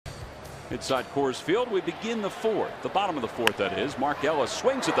Inside Coors Field, we begin the fourth. The bottom of the fourth, that is. Mark Ellis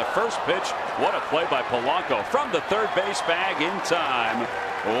swings at the first pitch. What a play by Polanco from the third base bag in time.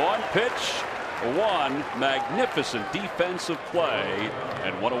 One pitch, one magnificent defensive play,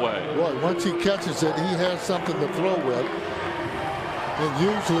 and one away. Boy, once he catches it, he has something to throw with. And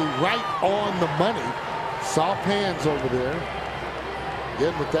usually right on the money. Soft hands over there.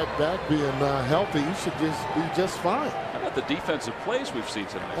 Again, with that back being healthy, you should just be just fine. How about the defensive plays we've seen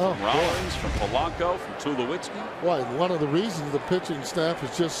tonight? From Rollins, from Polanco, from Tulowitzki. Well, one of the reasons the pitching staff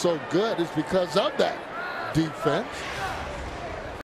is just so good is because of that defense.